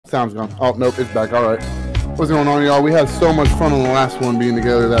Sound's gone. Oh, nope, it's back. All right. What's going on, y'all? We had so much fun on the last one being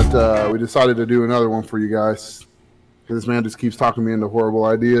together that we decided to do another one for you guys. This man just keeps talking me into horrible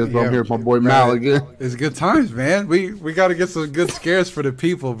ideas, but I'm here with my boy Mal again. It's good times, man. We got to get some good scares for the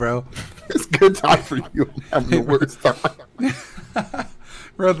people, bro. It's good time for you. I'm having the worst time.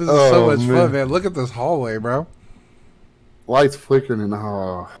 Bro, this is so much fun, man. Look at this hallway, bro. Lights flickering in the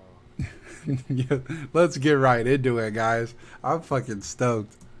hall. Yeah, let's get right into it, guys. I'm fucking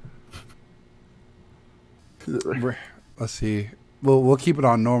stoked. Let's see. We'll keep it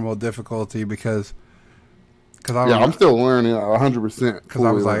on normal difficulty because I'm still learning 100%. Because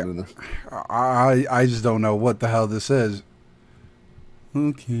I was like, I just don't know what the hell this is.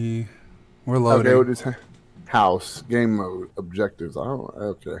 Okay, we're loading. Okay, what is house game mode objectives? I don't.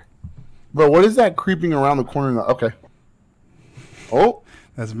 Okay, bro, what is that creeping around the corner? Okay. Oh,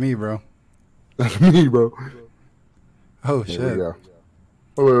 that's me, bro. That's me, bro. Oh shit. Here we go.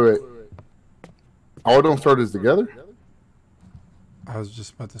 Oh, wait. Oh, don't start us together? I was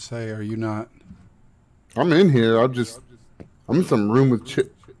just about to say, are you not? I'm in here. I'm in some room with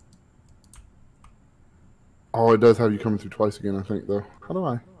Chip. Oh, it does have you coming through twice again, I think, though. How do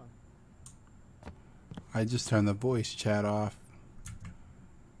I? I just turned the voice chat off.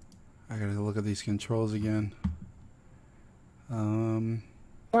 I gotta look at these controls again.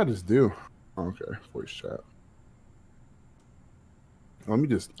 I just do. Okay, voice chat. Let me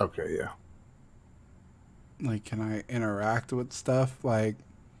just. Okay, yeah. Like, can I interact with stuff? Like,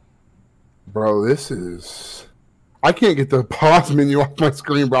 bro, this is. I can't get the pause menu off my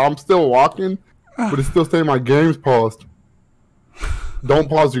screen, bro. I'm still walking, but it's still saying my game's paused. Don't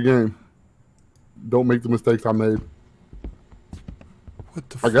pause your game. Don't make the mistakes I made. What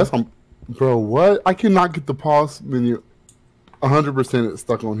the? I guess I'm. Bro, what? I cannot get the pause menu. 100% it's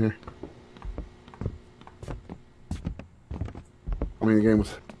stuck on here. I mean, the game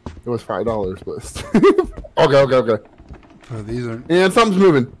was. It was $5, but. Okay. Bro, these are. And something's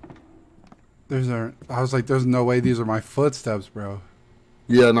moving. I was like, there's no way these are my footsteps, bro.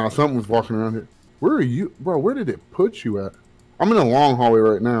 Yeah, no, something was walking around here. Where are you? Bro, where did it put you at? I'm in a long hallway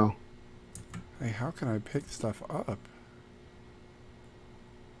right now. Hey, how can I pick stuff up?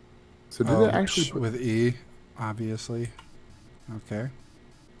 So did it actually with E, obviously. Okay.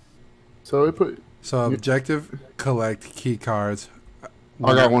 So it put. So objective, collect key cards.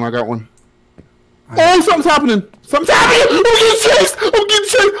 I got one. Oh, something's happening! I'm getting chased!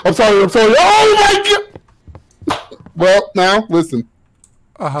 I'm sorry. Oh my god! Well, now listen.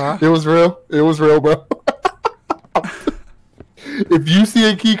 It was real, bro. If you see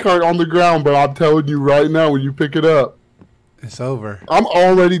a key card on the ground, bro, I'm telling you right now, when you pick it up, it's over. I'm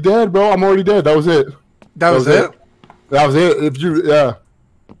already dead, bro. I'm already dead. That was it. That was it. That was it. Yeah.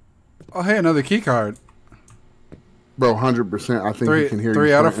 Oh, hey, another key card. Bro, 100%. I think you can hear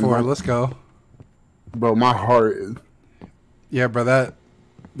 3 out of 4. Let's go. Bro, my heart is... Yeah, bro, that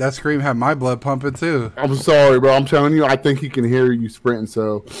scream had my blood pumping too. I'm sorry, bro. I'm telling you, I think he can hear you sprinting,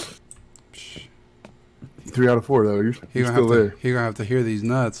 so... 3 out of 4, though. You're still there. He's going to have to hear these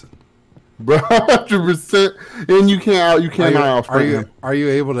nuts. Bro, 100%. And you can't out sprint. Are you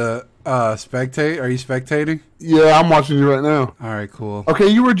able to spectate? Are you spectating? Yeah, I'm watching you right now. All right, cool. Okay,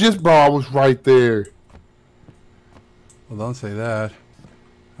 you were just... Bro, I was right there. Well, don't say that.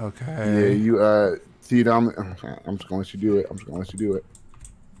 Okay. Yeah, you, see, I'm just going to let you do it.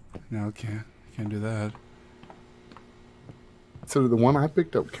 No, can't do that. So the one I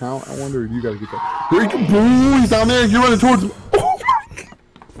picked up count? I wonder if you got to get that. There you go. Boom, he's down there. You're running towards him. Oh, my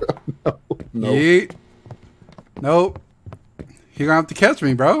God. No. Yeet. Nope. You're going to have to catch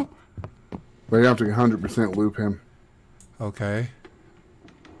me, bro. But you have to 100% loop him. Okay.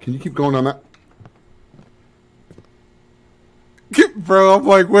 Can you keep going on that? Bro, I'm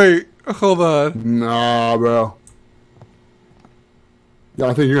like, wait, hold on. Nah, bro. Yeah,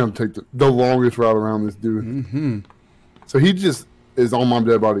 I think you're going to take the longest route around this dude. Mm-hmm. So he just is on my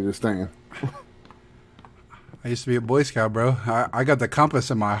dead body just staying. I used to be a Boy Scout, bro. I got the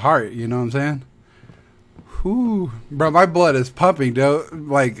compass in my heart, you know what I'm saying? Whew. Bro, my blood is pumping, though.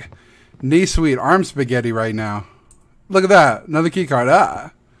 Like, knee sweet, arm spaghetti right now. Look at that. Another key card.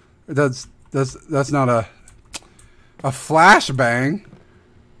 Ah. That's not a flashbang.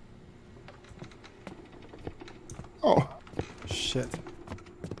 Oh. Shit.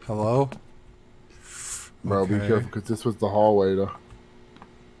 Hello? Bro, okay. Be careful, because this was the hallway, though.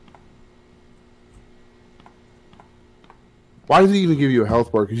 Why does he even give you a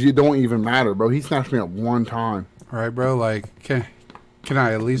health bar? Because you don't even matter, bro. He snatched me up one time. All right, bro. Like, can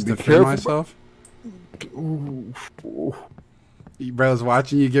I at least defend myself? Ooh. Bro's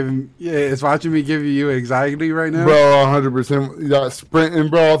watching you giving. Yeah, it's watching me give you anxiety right now. Bro, 100%. You got sprinting,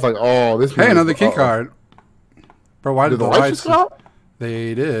 bro. I was like, oh, this. Hey, another key card. Bro, why did the lights? just go out?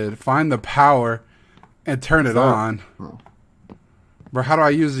 They did. Find the power and turn it on. Oh. Bro, how do I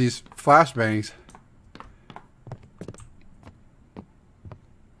use these flashbangs?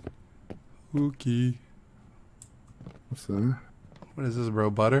 Okay. What's that? What is this, bro?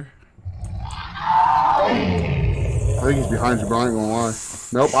 Butter? I think he's behind you, bro. I ain't gonna lie.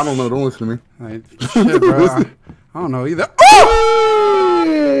 Nope, I don't know. Don't listen to me. Like, shit, bro. I don't know either. Oh!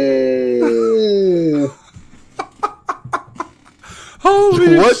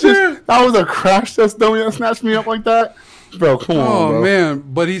 Holy What shit! that was a crash test dummy that snatched me up like that? Bro, come on, Oh, bro. man.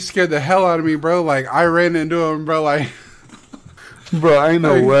 But he scared the hell out of me, bro. Like, I ran into him, bro. Like, Bro, ain't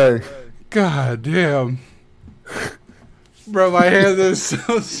no way. God damn. Bro, my hand is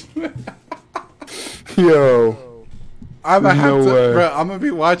so Yo. I'm gonna have No to, way. bro. I'm gonna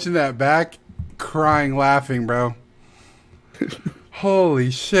be watching that back, crying, laughing, bro.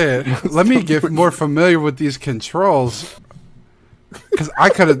 Holy shit! Let me get more familiar with these controls, because I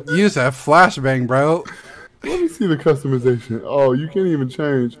could have used that flashbang, bro. Let me see the customization. Oh, you can't even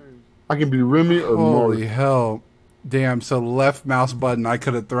change. I can be Remy or Holy Mark. hell! Damn. So left mouse button, I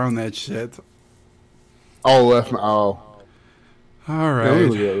could have thrown that shit. Oh, left. Oh. All Yeah, let me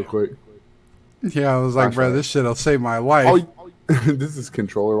look right. at that real quick. Yeah, I was like, bro, this shit'll save my life. Oh, this is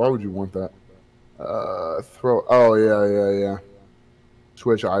controller. Why would you want that? Throw. Oh, yeah.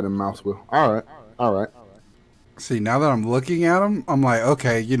 Switch item mouse wheel. All right. See, now that I'm looking at them, I'm like,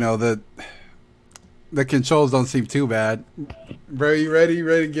 okay, you know, the controls don't seem too bad. Bro, you ready? You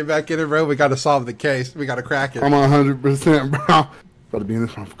ready to get back in it, bro? We got to solve the case. We got to crack it. I'm 100%, bro. About to be in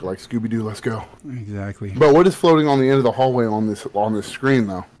this one like Scooby-Doo. Let's go. Exactly. But what is floating on the end of the hallway on this screen,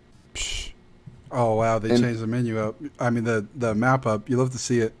 though? Psh. Oh, wow. They changed the menu up. I mean, the map up. You love to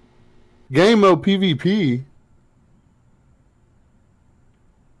see it. Game mode PvP.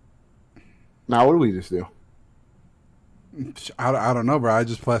 Now, what do we just do? Psh, I don't know, bro. I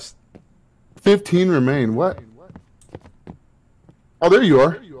just pressed. 15 remain. What? Oh, there you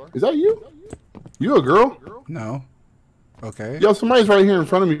are. Is that you? You a girl? No. Okay. Yo, somebody's right here in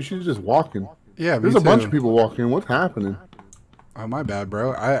front of me. She's just walking. Yeah, me There's a too. bunch of people walking. What's happening? Oh, my bad,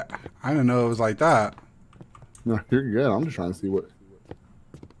 bro. I didn't know it was like that. No, you're good. I'm just trying to see what.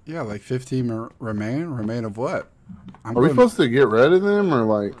 Yeah, like 15 remain? Remain of what? Are we supposed to get rid of them or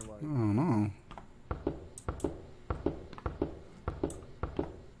like? I don't know.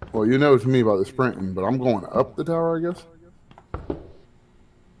 Well, you know to me about the sprinting, but I'm going up the tower, I guess.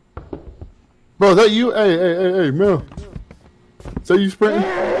 Bro, is that you? Hey, Mel. Is that you sprinting?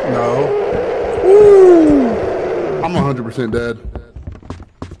 No. Woo! I'm 100% dead.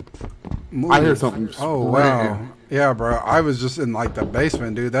 Move. I hear something. Oh, wow. Yeah, bro. I was just in, like, the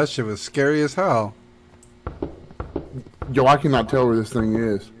basement, dude. That shit was scary as hell. Yo, I cannot tell where this thing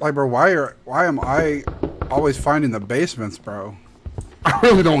is. Like, bro, why am I always finding the basements, bro? I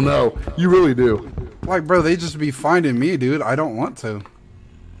really don't know. You really do. Like, bro, they just be finding me, dude. I don't want to.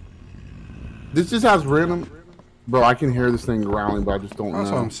 This just has random. Bro, I can hear this thing growling, but I just don't That's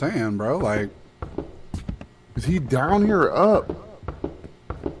know. what I'm saying, bro. Like, Is he down here or up?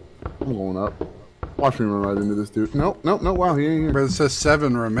 I'm going up. Watch me run right into this dude. Nope. Wow, he ain't here. bro, it says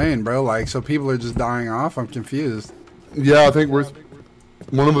 7 remain, bro. Like, so people are just dying off. I'm confused. Yeah, I think one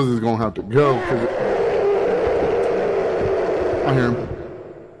of us is gonna have to go. I hear him.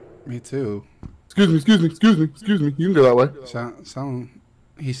 Me too. Excuse me. You can go that way.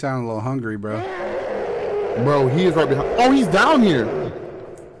 He sounded a little hungry, bro. Bro, he is right behind. Oh, he's down here.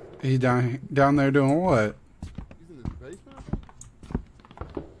 He down there doing what? He's in his basement.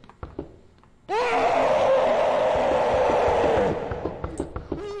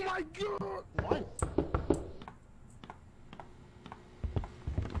 Oh my god! What?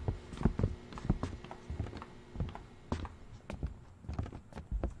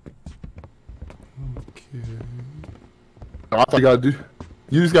 Okay. I think I do.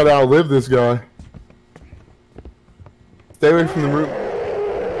 You just gotta outlive this guy. Stay away from the room.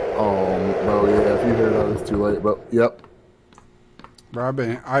 Oh, bro, yeah. If you hear that, it's too late. But yep. Bro,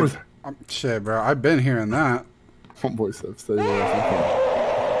 shit, bro. I've been hearing that. Homeboy said stay away.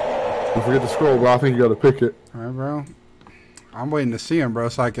 Don't forget to scroll, bro. I think you gotta pick it. All right, bro. I'm waiting to see him, bro,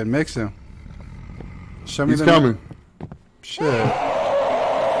 so I can mix him. Show me He's coming. Shit.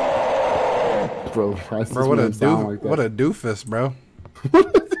 Bro, What a doofus, bro.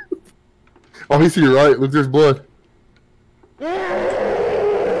 Oh, he's to your right. Look, there's blood.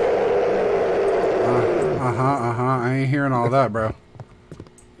 I ain't hearing all that, bro.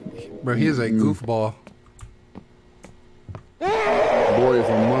 Bro, he is a goofball.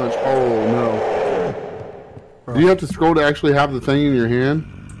 Do you have to scroll to actually have the thing in your hand?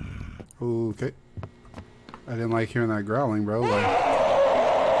 Okay. I didn't like hearing that growling, bro. Like,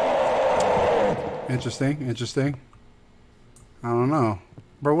 interesting. I don't know.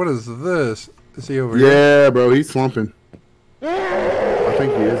 Bro, what is this? Is he over here? Yeah, bro, he's slumping. I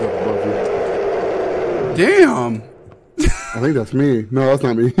think he is up above you. Damn! I think that's me. No, that's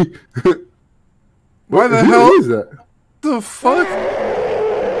not me. Why the Who hell is that? the fuck?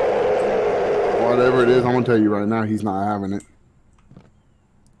 Whatever it is, I'm gonna tell you right now, he's not having it.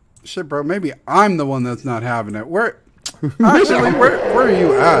 Shit, bro, maybe I'm the one that's not having it. Where are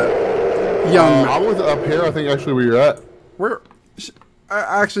you at? Young I was up here, I think actually where you're at.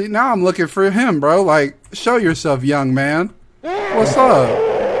 Actually, now I'm looking for him, bro. Like, show yourself, young man. What's up?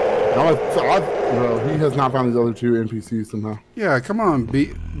 Bro, he has not found these other two NPCs somehow. Yeah, come on,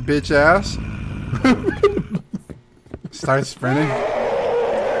 bitch ass. Start sprinting.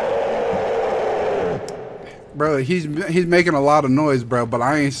 Bro, he's making a lot of noise, bro, but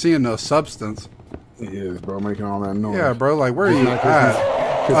I ain't seeing no substance. He is, bro, making all that noise. Yeah, bro, like, where are you at?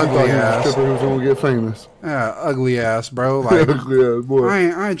 Ugly ass. Stripper who's gonna get famous. Yeah, ugly ass, bro. Like, ugly ass boy.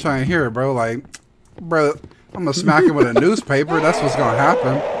 I ain't trying to hear it, bro. Like, bro, I'm gonna smack him with a newspaper. That's what's gonna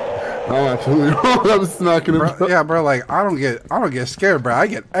happen. I'm absolutely wrong. I was smacking him. Bro, yeah, bro. Like, I don't get scared, bro. I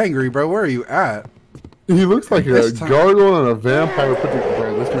get angry, bro. Where are you at? He looks like a gargoyle and a vampire.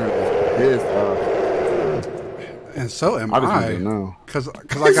 Bro, this man is pissed off. And so am I. Just don't know. Cause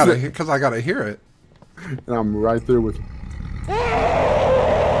I gotta hear it. And I'm right there with him.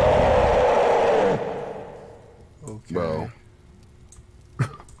 Okay. Bro.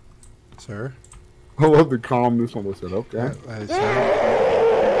 Sir? I love the calmness when I said, okay.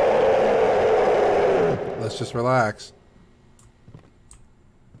 Let's just relax.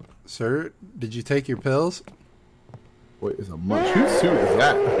 Sir, did you take your pills? Wait, is a munch? Whose suit is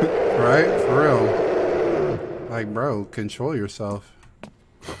that? Right? For real. Like, bro, control yourself.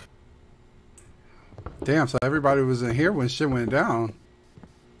 Damn, so everybody was in here when shit went down.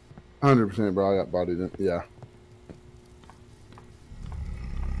 100%, bro. I got bodied in. Yeah.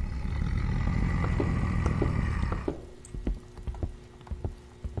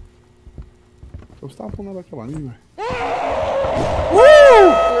 So stop pulling that back up anyway. Woo!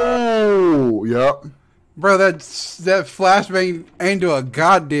 Oh, yep. Bro, that flashbang ain't do a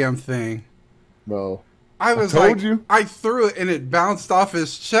goddamn thing. Bro. I told you. I threw it and it bounced off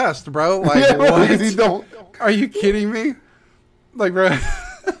his chest, bro. Like, yeah, what? He don't. Are you kidding me? Like, bro.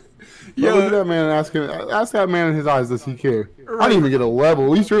 Yo, look at that man asking. Ask that man in his eyes, does he care? Right. I didn't even get a level.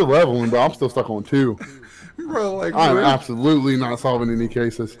 At least you're leveling, bro. I'm still stuck on 2. Bro, like, I'm absolutely not solving any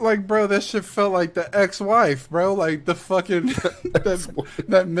cases. Like, bro, that shit felt like the ex-wife, bro. Like the fucking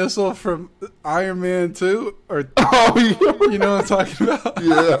that missile from Iron Man 2, or oh, yeah. You know what I'm talking about?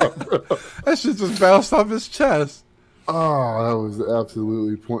 Yeah, bro. That shit just bounced off his chest. Oh, that was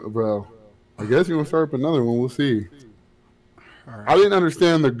absolutely bro. I guess you're gonna start up another one. We'll see. Right. I didn't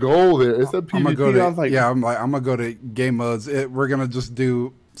understand the goal there. Is that PvP? I'm gonna go to game modes. We're gonna just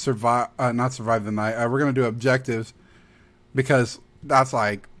do not survive the night. We're gonna do objectives because that's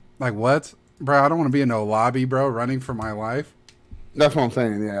like what, bro? I don't want to be in no lobby, bro, running for my life. That's what I'm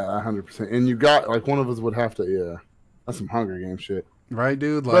saying. Yeah, 100%. And you got like one of us would have to. Yeah, that's some Hunger Game shit, right,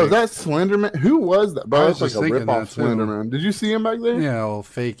 dude? Like, bro, that Slenderman. Who was that? Bro, that's like a rip off Slenderman. Did you see him back there? Yeah, old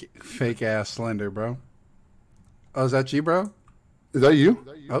fake ass Slender, bro. Oh, is that you, bro? Is that you?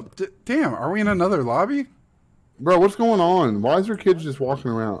 Oh, damn! Are we in another lobby? Bro, what's going on? Why is your kids just walking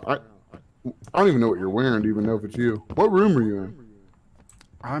around? I don't even know what you're wearing to even know if it's you. What room are you in?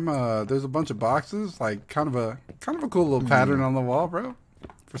 I'm there's a bunch of boxes, like kind of a cool little pattern on the wall, bro.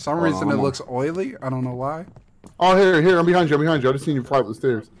 For some reason it looks oily. I don't know why. Oh, here, I'm behind you. I just seen you fly up the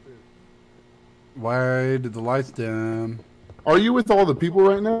stairs. Why did the lights dim? Are you with all the people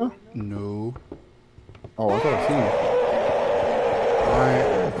right now? No. Oh, I thought I seen you.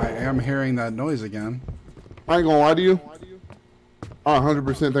 I am hearing that noise again. I ain't gonna lie to you. I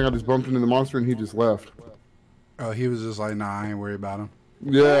 100% think I just bumped into the monster and he just left. Oh, he was just like, nah, I ain't worried about him.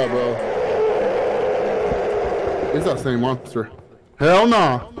 Yeah, bro. It's that same monster. Hell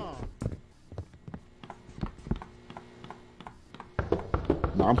nah.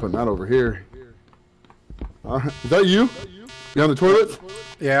 No, I'm putting that over here. Is that you? You on the toilet?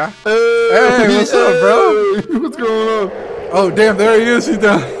 Yeah. Hey, what's up, bro? What's going on? Oh, damn, there he is. He's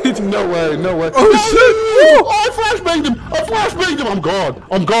down. No way. Oh, shit. Oh, I flashbanged him. I'm gone.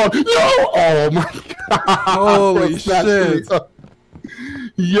 No. Oh, my God. Holy shit.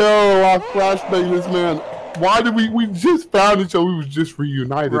 Yo, I flashbanged this man. Why did we just found each other? We was just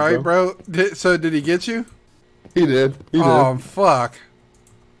reunited, right, bro? So did he get you? He did. Oh, fuck.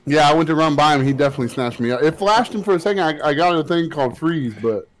 Yeah, I went to run by him. He definitely snatched me up. It flashed him for a second. I got a thing called freeze,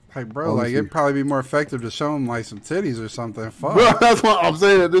 but Like, bro, like it'd probably be more effective to show him like some titties or something. Fuck. Bro, that's what I'm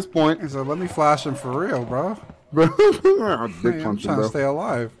saying at this point. He said, "Let me flash him for real, bro." Bro, I'm trying to stay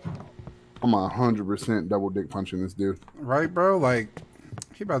alive. I'm 100% double dick punching this dude. Right, bro? Like,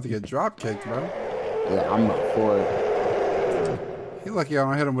 he about to get drop kicked, bro. Yeah, I'm not for it. He lucky I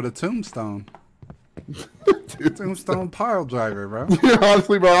don't hit him with a tombstone. Tombstone pile driver, bro. Yeah,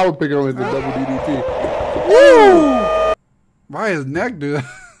 honestly, bro, I would pick him with the double DDT. Woo! Why his neck do that?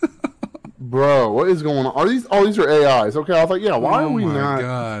 Bro, what is going on? Are these? Oh, these are AIs. Okay, I was like, yeah. Why are we not? Oh my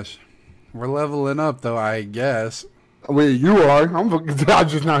gosh, we're leveling up though. I guess. Wait, you are? I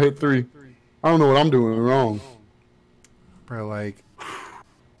just now hit 3. I don't know what I'm doing wrong. Bro, like,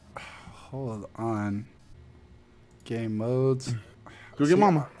 hold on. Game modes. Go get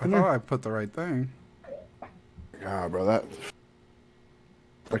mama. I thought I put the right thing. Yeah, bro, that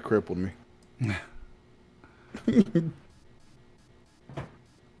crippled me.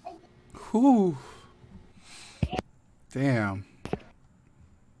 Whew. Damn.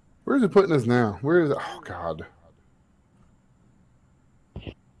 Where is it putting us now? Where is it? Oh, God.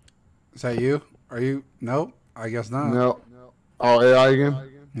 Is that you? Are you? Nope. I guess not. No. Oh, AI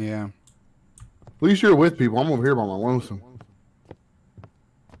again? Yeah. At least you're with people. I'm over here by my lonesome.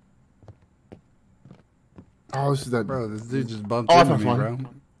 Oh, this is that. Bro, this dude just bumped into me, bro.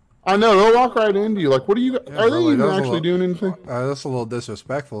 I know. They'll walk right into you. Like, what are you? Yeah, are bro, they even actually doing anything? That's a little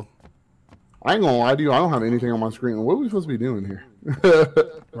disrespectful. I ain't gonna lie to you. I don't have anything on my screen. What are we supposed to be doing here?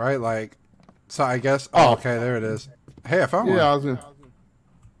 Right? Like, so I guess. Oh, okay. There it is. Hey, I found one. Yeah, I was gonna.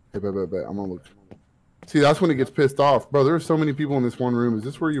 Hey, bet. I'm gonna look. See, that's when it gets pissed off, bro. There are so many people in this one room. Is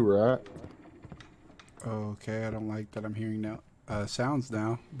this where you were at? Okay, I don't like that I'm hearing now sounds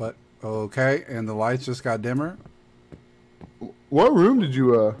now, but okay. And the lights just got dimmer. What room did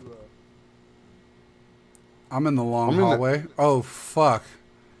you? I'm in the long hallway. Oh fuck!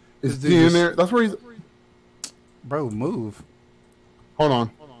 Is D in there? That's where he's. Bro, move. Hold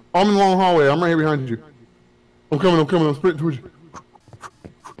on. I'm in the long hallway. I'm right here behind you. I'm coming. I'm sprinting towards you.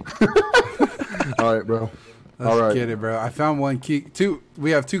 All right, bro. Let's get it, bro. I found one key.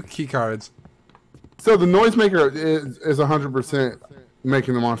 We have 2 key cards. So the noisemaker is 100%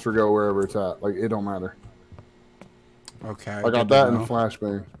 making the monster go wherever it's at. Like, it don't matter. Okay. I got that in a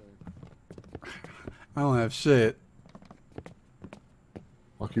flashbang. I don't have shit.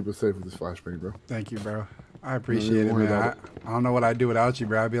 I'll keep it safe with this flashbang, bro. Thank you, bro. I appreciate it, man. I don't know what I'd do without you,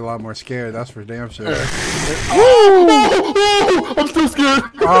 bro. I'd be a lot more scared. That's for damn sure. Oh, I'm so scared.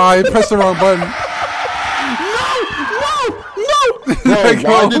 Oh, you pressed the wrong button. No. Bro,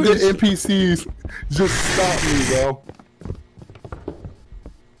 why did the NPCs just stop me, bro?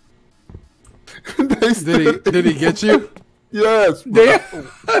 Did he get you? Yes. Damn.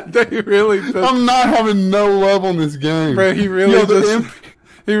 They really. I'm not having no love on this game, bro. He really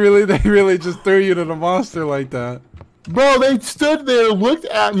They really just threw you to the monster like that. Bro, they stood there, looked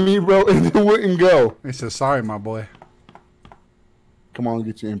at me, bro, and then wouldn't go. They said, "Sorry, my boy." Come on and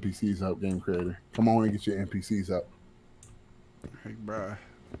get your NPCs up, game creator. Come on and get your NPCs up. Hey, bro.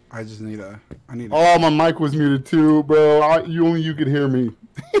 I just need a... Oh, my mic was muted too, bro. Only you could hear me.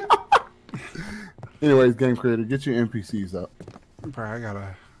 Anyways, game creator, get your NPCs up. Bro, I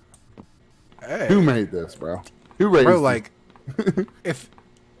gotta... Hey. Who made this, bro? Who raised Bro, like...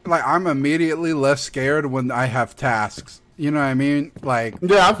 I'm immediately less scared when I have tasks. You know what I mean? Like...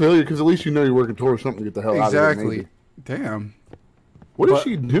 Yeah, I feel you, because at least you know you're working towards something to get the hell out of it. Exactly. Damn. What is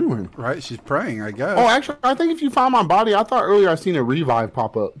she doing? Right, she's praying, I guess. Oh, actually, I think if you find my body, I thought earlier I seen a revive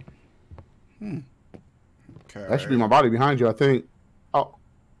pop up. Okay. That should be my body behind you, I think. Oh.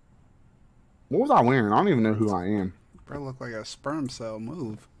 What was I wearing? I don't even know who I am. Bro, look like a sperm cell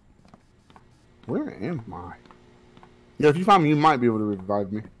move. Where am I? Yeah, if you find me, you might be able to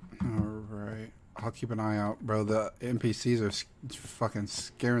revive me. Alright. I'll keep an eye out, bro. The NPCs are fucking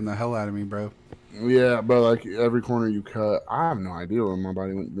scaring the hell out of me, bro. Yeah, bro, like every corner you cut, I have no idea where my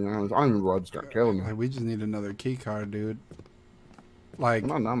body went, to be honest. I don't even remember I just got killed. Like, we just need another key card, dude. Like,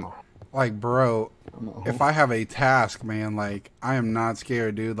 no. Like, bro, if I have a task, man, like, I am not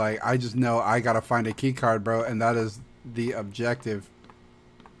scared, dude. Like, I just know I gotta find a key card, bro, and that is the objective.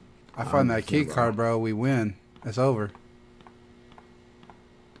 I find that key card, bro, we win. It's over.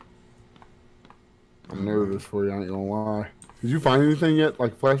 I'm nervous for you, I ain't gonna lie. Did you find anything yet?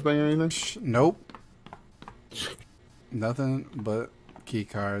 Like flashbang or anything? Nope. Nothing but key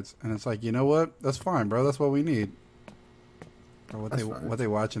cards. And it's like, you know what? That's fine, bro. That's what we need. Or what they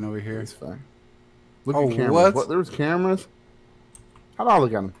watching over here? That's fine. Look at cameras. What? There's cameras? How do I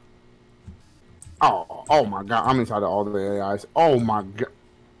look at them? Oh my god. I'm inside of all the AIs. Oh my god.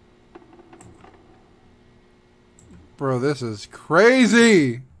 Bro, this is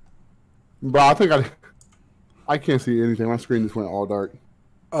crazy. Bro, I think I can't see anything. My screen just went all dark.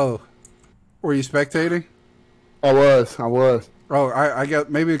 Oh, were you spectating? I was. Oh, I get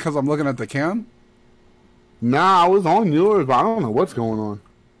maybe because I'm looking at the cam. Nah, I was on yours, but I don't know what's going on.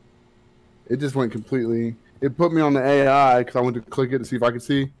 It just went completely. It put me on the AI because I went to click it to see if I could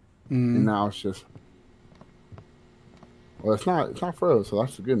see, and now it's just. Well, it's not froze, so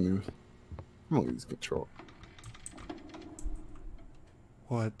that's the good news. I'm gonna lose control.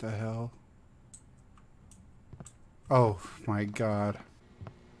 What the hell? Oh my god.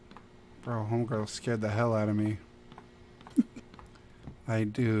 Bro, homegirl scared the hell out of me.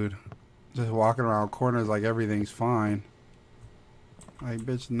 Like, dude, just walking around corners like everything's fine. Like,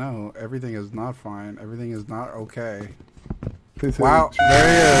 bitch, no, everything is not fine. Everything is not okay. Wow, there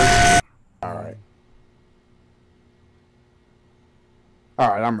he is. Alright.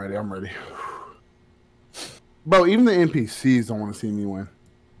 Alright, I'm ready. Bro, even the NPCs don't want to see me win.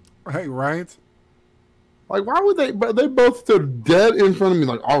 Hey, right? Like, why would they? But they both stood dead in front of me,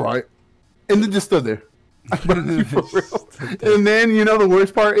 like, all right. And they just stood there. For real. And then, you know, the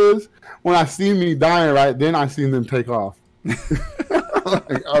worst part is when I see me dying, right, then I seen them take off.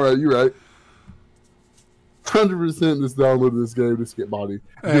 Like, all right, you're right. 100% just downloaded this game to skip body.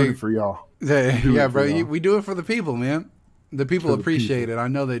 Do it for y'all. Yeah, bro, we do it for the people, man. The people appreciate it. I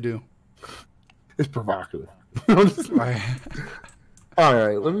know they do. It's provocative. All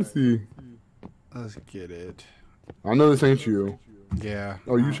right, let me see. Let's get it. I know this ain't you. Yeah.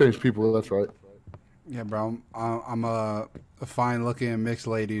 Oh, you changed people. That's right. Yeah, bro. I'm a fine-looking mixed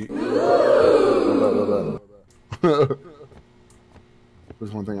lady. There's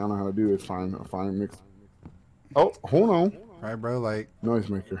one thing I know how to do is find a fine mix. Oh, hold on. Right, bro? Like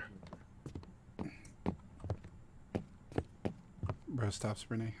noisemaker. Bro, stop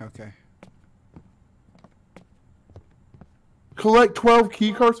sprinting. Okay. Collect 12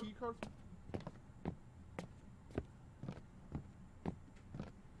 key cards.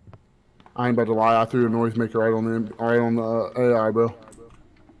 I ain't about to lie. I threw a noisemaker right on the AI, bro.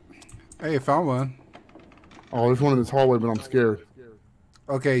 Hey, found one. Oh, there's one in this hallway, but I'm scared.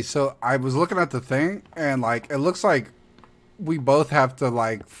 Okay, so I was looking at the thing, and like it looks like we both have to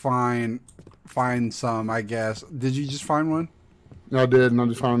like find some. I guess. Did you just find one? No, I did, and I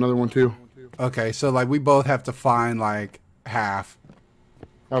just found another one too. Okay, so like we both have to find like half.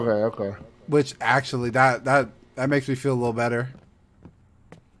 Okay. Which actually that makes me feel a little better.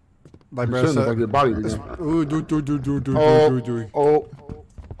 Like, bro, so, like your body again. Oh.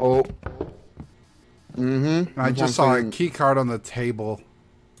 I just saw a key card on the table.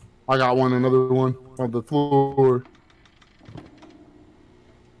 I got one, another one on the floor.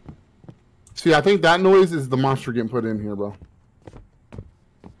 See, I think that noise is the monster getting put in here, bro.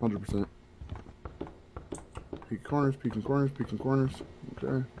 100%. Peeking corners.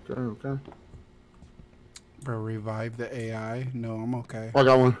 Okay. Bro, revive the AI. No, I'm okay. I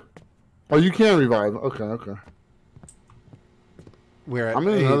got one. Oh, you can revive. Okay. We're at I'm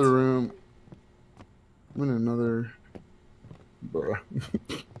in 8. another room. I'm in another. Bruh.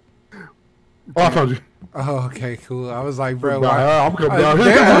 Oh, I found you. Oh, okay, cool. I was like, bro, why? why? I'm coming down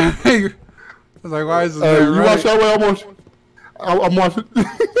here. I was like, why is this man you running? watch that way? I'm watching.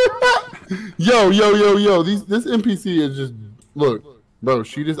 Yo. This NPC is just look, bro.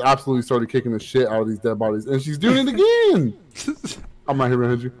 She just absolutely started kicking the shit out of these dead bodies, and she's doing it again. I'm right here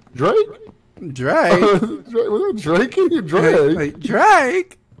behind you, Drake. Drake. Was that Drake in here? Drake. Like,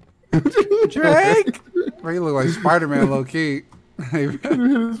 Drake. Drake. Bro, you look like Spider-Man, low key. Hit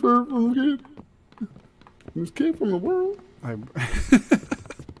his bird from the kid. This kid from the world.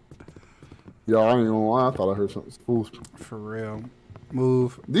 Yo, I ain't gonna lie. I thought I heard something spoof. For real.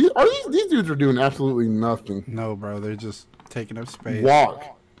 Move. These dudes are doing absolutely nothing. No, bro. They're just taking up space.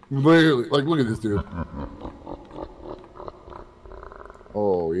 Walk. Literally, like, look at this dude.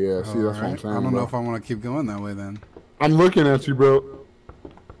 Oh yeah, see, that's what I'm saying. I don't know if I want to keep going that way then. I'm looking at you, bro.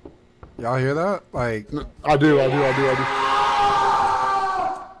 Y'all hear that? Like, I do.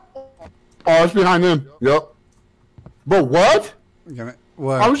 Oh, it's behind them. Yep. Bro, what?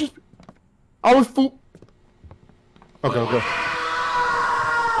 What? I was fool. Okay.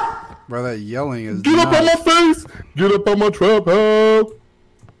 Bro, that yelling is Get up on my face! Get up on my trap house!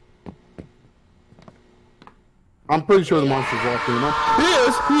 I'm pretty sure the monster's walking. He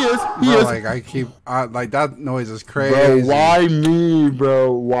is. Like, like, that noise is crazy. Bro, why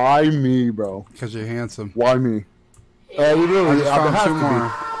me, bro? Because you're handsome. Why me? I just found 2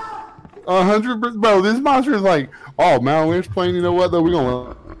 more. 100%. Bro, this monster is like, oh, Malxxx playing, you know what, though? We're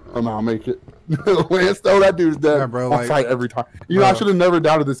going to somehow make it. Lance, though, that dude's dead. Yeah, bro, I'll like, fight every time. You know, I should have never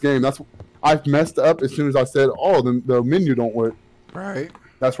doubted this game. That's I messed up as soon as I said, "Oh, the menu don't work." Right.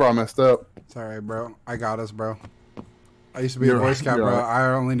 That's where I messed up. It's all right, bro. I got us, bro. I used to be a Boy Scout, bro. Right.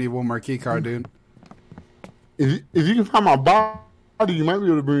 I only need one more key card, dude. If you can find my body, you might be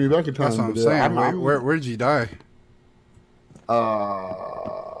able to bring me back in time. That's what I'm saying. Where'd you die?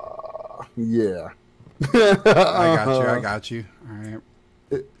 Yeah. I got you. All right.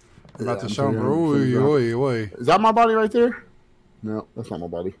 I'm about to show him, bro. Oi. Is that my body right there? No, that's not my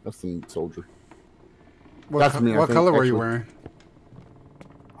body. That's the soldier. What color were you wearing?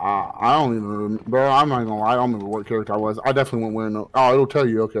 I don't even remember. Bro, I'm not gonna lie. I don't remember what character I was. I definitely wasn't wearing no. Oh, it'll tell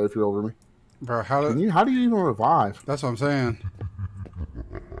you, okay, if you're over me. Bro, how do you even revive? That's what I'm saying.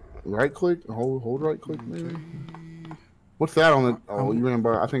 Right click? Hold right click, maybe? What's that on the... Oh, you ran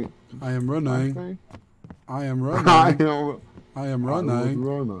by... I think... I am running. I am running. I am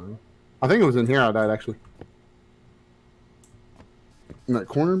running. I think it was in here I died, actually. In that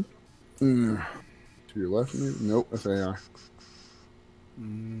corner? To your left, maybe? Nope, that's AI.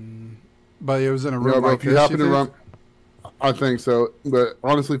 But it was in a room bro, like if you this, happen to run... I think so. But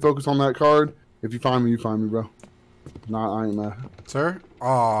honestly, focus on that card. If you find me, bro. Nah, I ain't mad. Sir?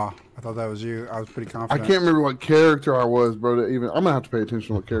 Aw, I thought that was you. I was pretty confident. I can't remember what character I was, bro. I'm going to have to pay attention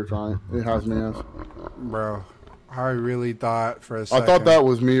to what character it has me as. Bro, I really thought for a second. I thought that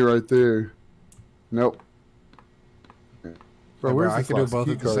was me right there. Nope. Bro, I can do both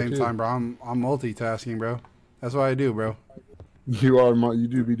at the same time, bro. I'm multitasking, bro. That's what I do, bro. You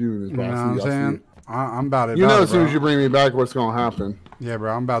do be doing this, bro. You know what I'm saying? I'm about it. You know, as soon as you bring me back, what's going to happen. Yeah,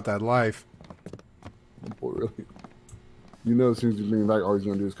 bro. I'm about that life. Boy, really? You know, as soon as you bring me back, all he's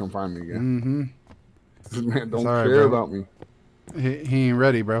going to do is come find me again. This man don't care about me. He ain't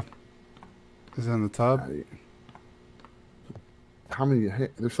ready, bro. He's in the tub. How many?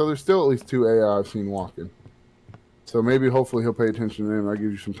 So there's still at least 2 AI I've seen walking. So maybe, hopefully, he'll pay attention to them. I'll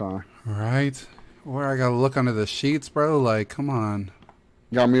give you some time. Right. Or I got to look under the sheets, bro. Like, come on.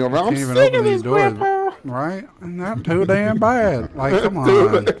 Got me over. I'm sick of these doors, right? And not too damn bad. Like, come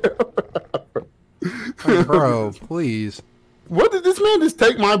on. Like, bro, please. What did this man just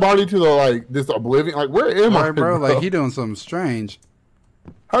take my body to this oblivion? Like, where am I, bro? Like, he doing something strange.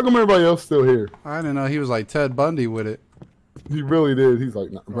 How come everybody else still here? I didn't know he was like Ted Bundy with it. He really did. He's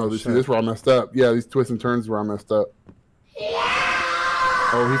like, nah, bro, this is where I messed up. Yeah, these twists and turns is where I messed up.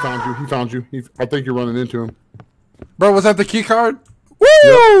 Oh, he found you. He found you. I think you're running into him. Bro, was that the key card?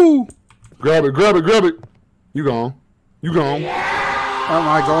 Woo! Yep. Grab it. You gone. Am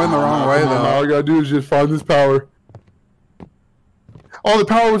I going the wrong way, though? All you gotta do is just find this power. Oh, the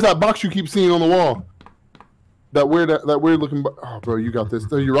power was that box you keep seeing on the wall. That weird looking... Oh, bro, you got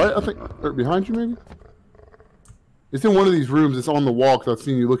this. Are you right? I think... Or behind you, maybe? It's in one of these rooms. It's on the wall, because I've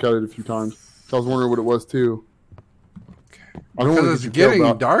seen you look at it a few times. So I was wondering what it was, too. Okay. Because it's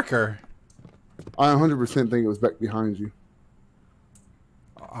getting darker. I 100% think it was back behind you.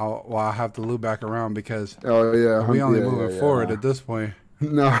 I'll have to loop back around because we only moving forward at this point.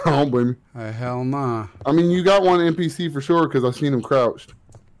 No, I don't blame you. Hell nah. I mean, you got one NPC for sure because I've seen him crouched.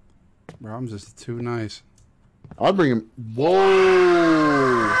 Bro, I'm just too nice. I'll bring him.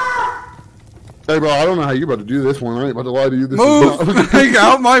 Whoa. Hey, bro, I don't know how you're about to do this one. I ain't about to lie to you. Move! Get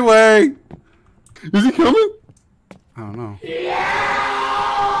out my way! Is he coming? I don't know.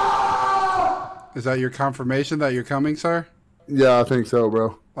 Is that your confirmation that you're coming, sir? Yeah, I think so,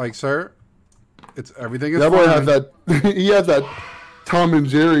 bro. Like, sir, everything is that fine. Boy has that. He has that Tom and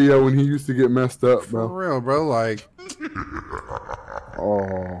Jerry when he used to get messed up, bro. For real, bro. Like,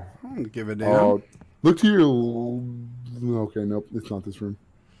 oh, I don't give a damn. Look to your. Okay, nope, it's not this room.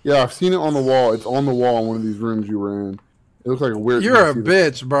 Yeah, I've seen it on the wall. It's on the wall in one of these rooms you were in. It looks like a weird. You're a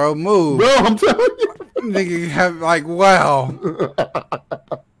bitch, bro. Move, bro. I'm telling you. Nigga, have like, wow.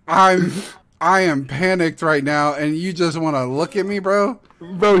 I am panicked right now, and you just want to look at me, bro?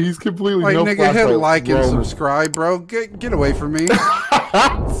 Bro, he's completely like, nigga, hit like and subscribe, bro. Get away from me.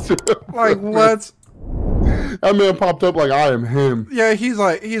 Like, what? That man popped up like I am him. Yeah, he's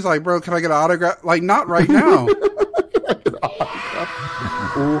like, bro, can I get an autograph? Like, not right now.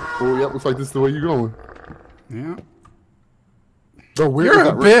 Oh, yeah, looks like this is the way you're going. Yeah. Bro, you're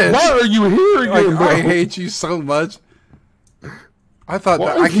a bitch. Why are you here again, bro? I hate you so much. I thought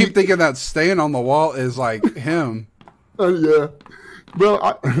I keep thinking that stain on the wall is like him. Yeah.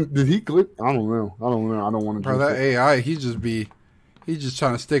 Bro, did he click? I don't know. I don't want to. Bro, that AI, he's just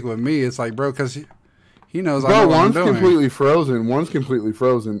trying to stick with me. It's like, bro, because he knows bro, I know what I'm doing. One's completely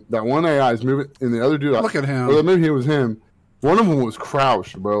frozen. That one AI is moving, and the other dude. Look at him. Or maybe it was him. One of them was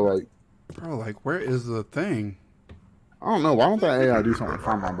crouched, bro. Like, where is the thing? I don't know. Why don't that AI do something to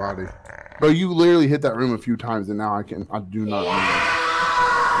find my body? Bro, you literally hit that room a few times, and now I do not know.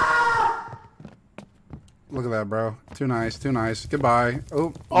 Look at that, bro. Too nice, too nice. Goodbye.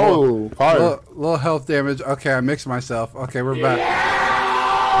 Oh, fire. Little health damage. Okay, I mixed myself. Okay, we're back.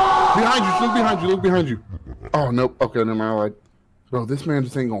 Behind you, look behind you, look behind you. Oh, nope. Okay, never mind. Like, bro, this man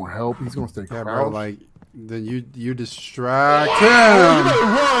just ain't gonna help. He's gonna stay crouched. Bro, like, then you distract him.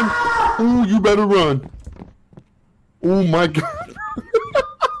 Oh, you better run. Oh, my God.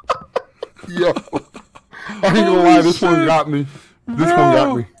 Yo. I ain't gonna lie, this one got me. This one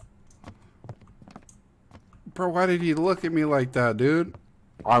got me. Bro, why did he look at me like that, dude?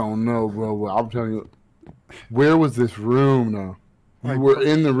 I don't know, bro. But I'm telling you, where was this room now? You were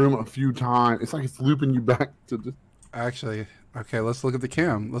in the room a few times. It's like it's looping you back to this. Actually, okay, let's look at the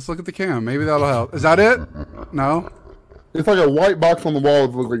cam. Let's look at the cam. Maybe that'll help. Is that it? No? It's like a white box on the wall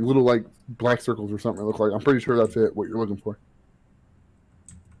that looks like little like black circles or something. It looks like. I'm pretty sure that's it. What you're looking for.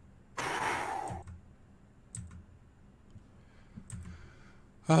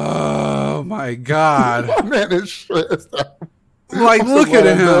 Oh my God! My man is stressed out. Like, look at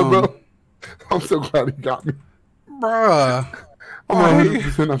him, bro. I'm so glad he got me, bruh. I'm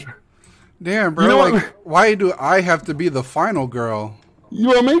 100%. Damn, bro. You know like, why do I have to be the final girl? You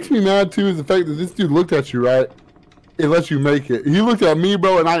know what makes me mad too is the fact that this dude looked at you, right? It lets you make it. He looked at me,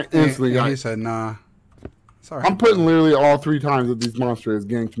 bro, and I instantly got. He said, "Nah." Sorry. I'm putting literally all 3 times that these monsters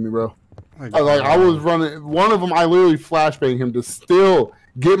ganked me, bro. I was running. One of them, I literally flashbanged him to still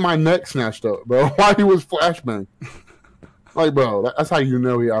get my neck snatched up, bro. While he was flashbang. Like, bro, that's how you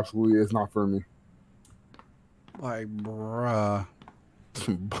know he absolutely is not for me. Like, bruh.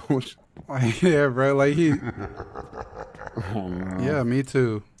 Some bullshit. Like, yeah, bro. Like he. Oh, no. Yeah, me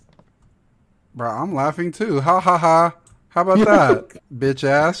too. Bro, I'm laughing too. Ha ha ha. How about that, bitch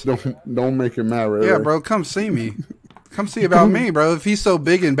ass? Don't make him mad, right? Yeah, bro. Come see me. Come see about me, bro. If he's so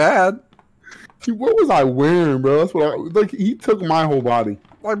big and bad. What was I wearing, bro? That's what like. He took my whole body.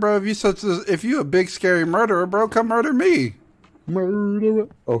 Like, bro, if you a big scary murderer, bro, come murder me. Murderer.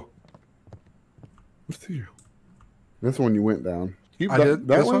 Oh, what's here? That's the one you went down. I did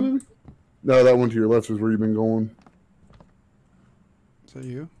that this one. one? No, that one to your left is where you've been going. Is that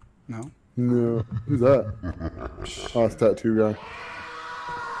you? No. No. Who's that? Oh, it's tattoo guy.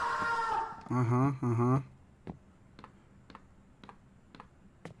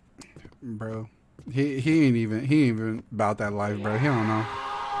 Bro, he ain't even about that life, bro. He don't know.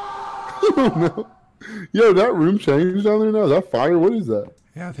 I don't know. Yo, that room changed down there now. Is that fire? What is that?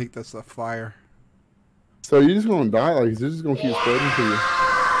 Yeah, I think that's the fire. So you just gonna die? Like, is this just gonna keep spreading to you?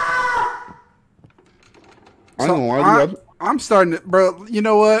 I don't know. I'm starting to, bro. You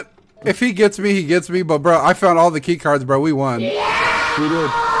know what? If he gets me, he gets me. But bro, I found all the key cards, bro. We won. We did.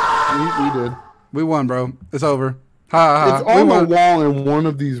 We did. We won, bro. It's over. Ha ha. It's on the wall in one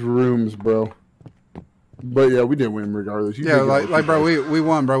of these rooms, bro. But yeah, we did win regardless. Yeah, like bro, we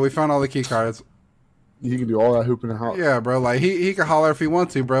won, bro. We found all the key cards. He can do all that hooping and hollering. Yeah, bro. Like he can holler if he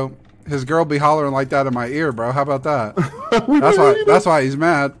wants to, bro. His girl be hollering like that in my ear, bro. How about that? That's why he's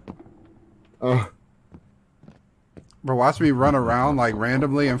mad. Bro, watch me run around like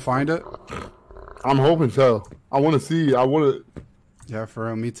randomly and find it. I'm hoping so. I want to see. Yeah, for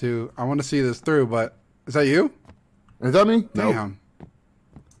real. Me too. I want to see this through. But is that you? Is that me? Damn. Nope.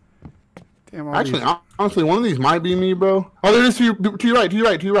 Damn. Actually, honestly, one of these might be me, bro. Oh, there it is to your right.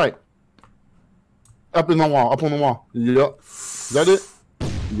 To your right. Up in the wall. Up on the wall. Yep. Is that it?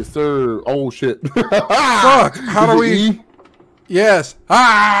 Yes, sir. Oh, shit. Fuck. How do we? E? Yes.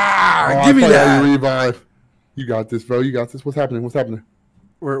 Ah! Oh, Give me that. You revive. You got this, bro. You got this. What's happening? What's happening?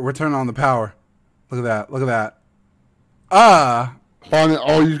 We're turning on the power. Look at that. Look at that. Ah. Find it.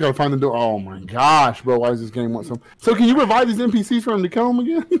 Oh, you just gotta find the door. Oh my gosh, bro. Why does this game want some? So can you revive these NPCs for him to kill them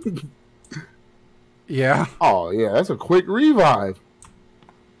again? Yeah. Oh yeah, that's a quick revive.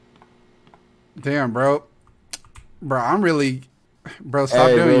 Damn, bro. Bro, I'm really. Bro,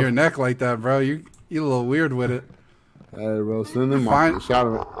 stop doing your neck like that, bro. You a little weird with it. Hey, bro. Send them my shot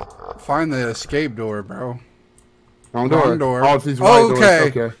of it. Find the escape door, bro. Wrong door. Oh, it's these white doors.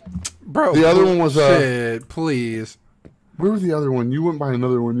 Okay. Bro, the other one was shit, please. Where was the other one? You went by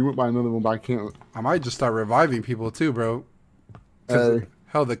another one. But I can't. I might just start reviving people too, bro. Hey.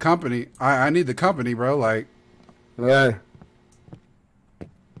 Hell, the company. I need the company, bro. Like. Hey.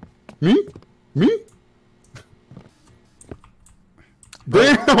 Me?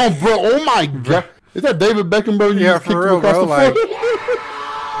 Damn, bro. Oh my god. Is that David Beckham, bro? Yeah, for real, bro. Like.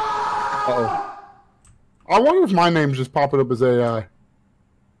 Uh-oh. I wonder if my name's just popping up as AI.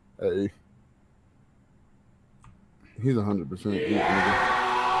 Hey. He's 100%.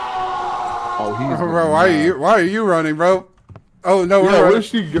 Oh, he's. Bro, why are you running, bro? Oh no, we're running. Where'd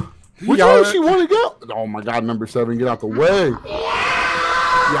she go? Which way does she want to go? Oh my god, number 7, get out the way.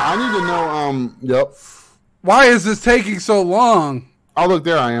 Yeah, I need to know. Yep. Why is this taking so long? Oh, look,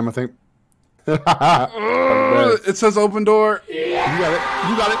 there I am, I think. It says open door. You got it.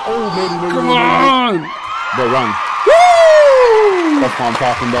 You got it. Oh, maybe. Come on. Bro, run. Woo! That's what I'm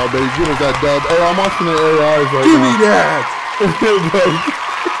talking about, baby. Give us that dub. Hey, I'm watching the AIs right Give now. me that.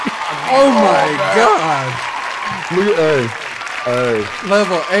 Oh, my God. Look at, hey.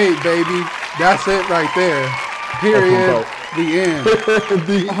 Level 8, baby. That's it right there. Period. The end.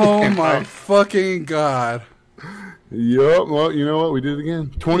 The Oh, end. my fucking God. Yep. Well, you know what? We did it again.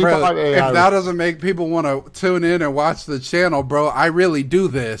 25 Bro, AIs. if that doesn't make people want to tune in and watch the channel, bro, I really do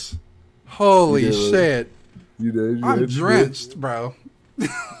this. Holy You did. shit. You did. I'm drenched, bro.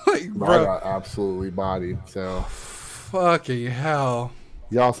 Like, Bro, bro. I got absolutely bodied. So, Fucking hell.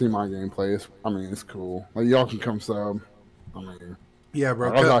 y'all see my gameplay. It's cool. Like, y'all can come sub. I mean, Yeah,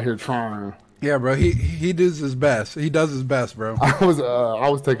 bro. I was out here trying. Yeah, bro. He does his best. He does his best, bro. I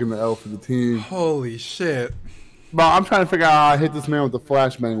was taking the L for the team. Holy shit. Bro, I'm trying to figure out how I hit this man with the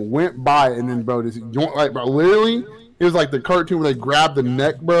flashbang. Went by it, and then, bro, bro, literally, it was like the cartoon where they grabbed the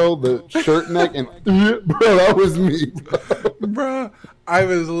neck, bro, the shirt neck, and, bro, that was me, Bro, I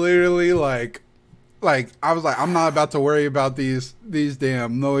was literally like, I was like, I'm not about to worry about these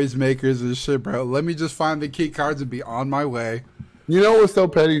damn noisemakers and shit, bro. Let me just find the key cards and be on my way. You know what's so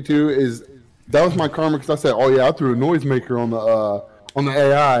petty, too, is that was my karma, because I said, oh, yeah, I threw a noisemaker on the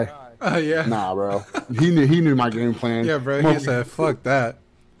AI. Yeah. Nah, bro. He knew my game plan. Yeah, bro. He said, fuck that.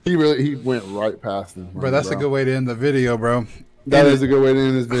 He went right past him. Bro, that's a good way to end the video, bro. That is a good way to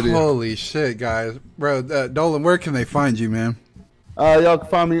end this video. Holy shit, guys. Bro, Dolan, where can they find you, man? Y'all can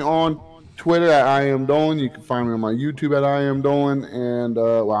find me on Twitter at I am Dolan. You can find me on my YouTube at I am Dolan. And,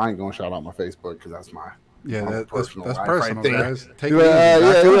 well, I ain't going to shout out my Facebook because that's my that's personal, right there. guys. Take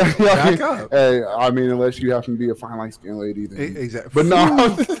it easy. Back up. Hey, I mean, unless you happen to be a fine light skinned lady, then Exactly. But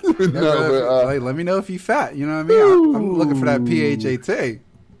no, hey, let me know if you fat. You know what I mean? I'm looking for that PHAT.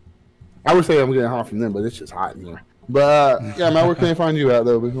 I would say I'm getting hot from them, but it's just hot in here. But yeah, man, where can they find you at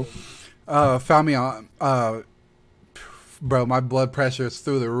though, Bill? Found me on bro, my blood pressure is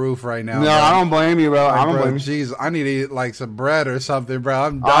through the roof right now. No, bro. I don't blame you, bro. I don't blame you. Jeez, I need to eat like some bread or something, bro.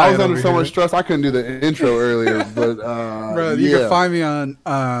 I'm dying. I was under over so here. much stress I couldn't do the intro earlier, but bro, you can find me on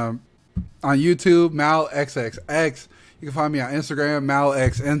YouTube, Malxxx. You can find me on Instagram,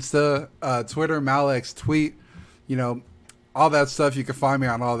 Malxxx Insta, Twitter, Malxxx Tweet. You know, all that stuff. You can find me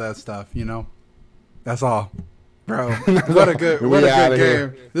on all that stuff. You know, that's all, bro. What a good game.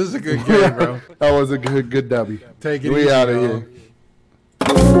 Here. This is a good game, bro. That was a good W. Take it we easy, out of y'all.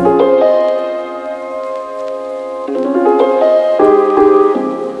 here.